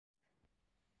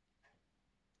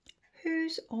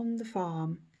Who's on the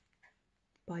Farm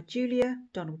by Julia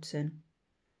Donaldson.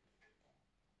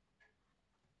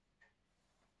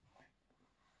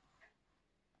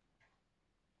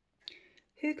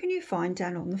 Who can you find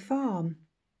down on the farm?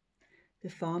 The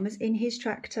farmer's in his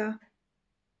tractor,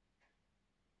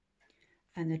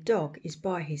 and the dog is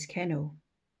by his kennel.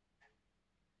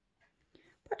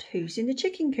 But who's in the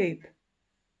chicken coop?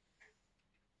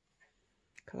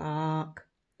 Clark.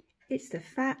 It's the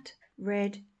fat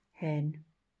red hen.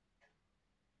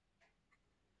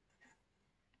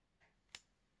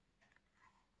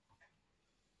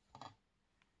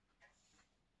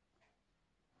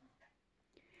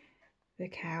 The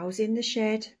cow's in the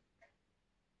shed,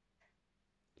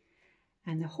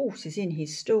 and the horse is in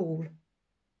his stall.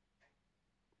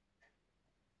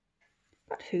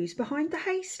 But who's behind the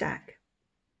haystack?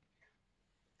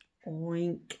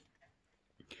 Oink.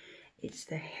 It's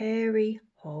the hairy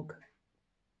hog.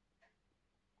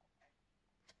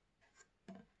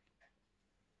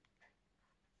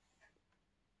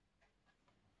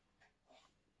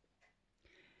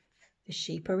 The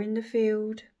sheep are in the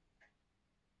field,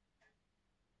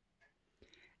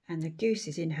 and the goose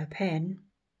is in her pen.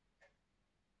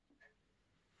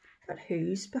 But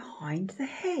who's behind the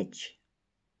hedge?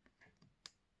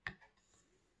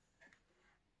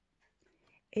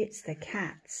 It's the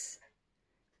cats.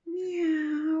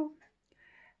 Meow.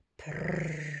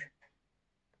 Purr.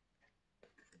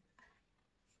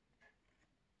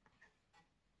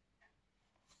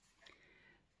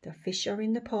 The fish are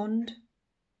in the pond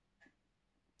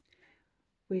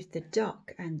with the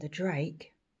duck and the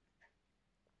drake.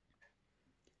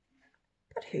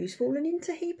 But who's fallen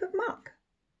into a heap of muck?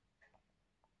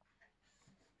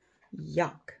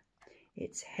 Yuck!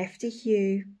 It's Hefty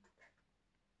Hugh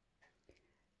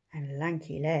and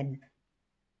Lanky Len.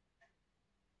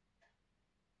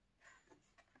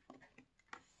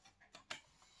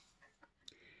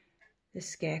 The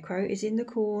scarecrow is in the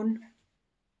corn,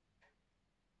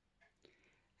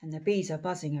 and the bees are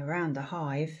buzzing around the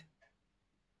hive.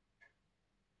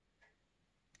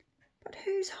 But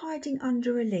who's hiding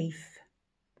under a leaf?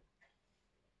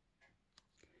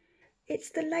 It's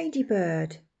the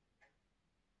Ladybird,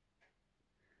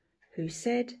 who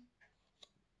said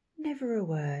never a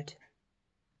word.